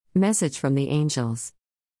Message from the Angels.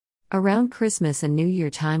 Around Christmas and New Year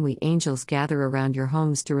time, we angels gather around your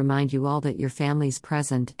homes to remind you all that your families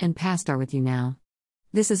present and past are with you now.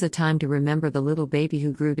 This is a time to remember the little baby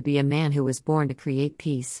who grew to be a man who was born to create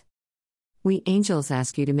peace. We angels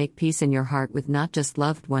ask you to make peace in your heart with not just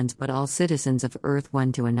loved ones but all citizens of earth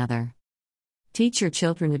one to another. Teach your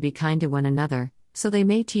children to be kind to one another, so they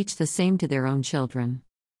may teach the same to their own children.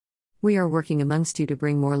 We are working amongst you to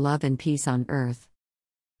bring more love and peace on earth.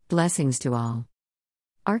 Blessings to all.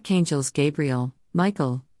 Archangels Gabriel,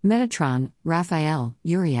 Michael, Metatron, Raphael,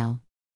 Uriel.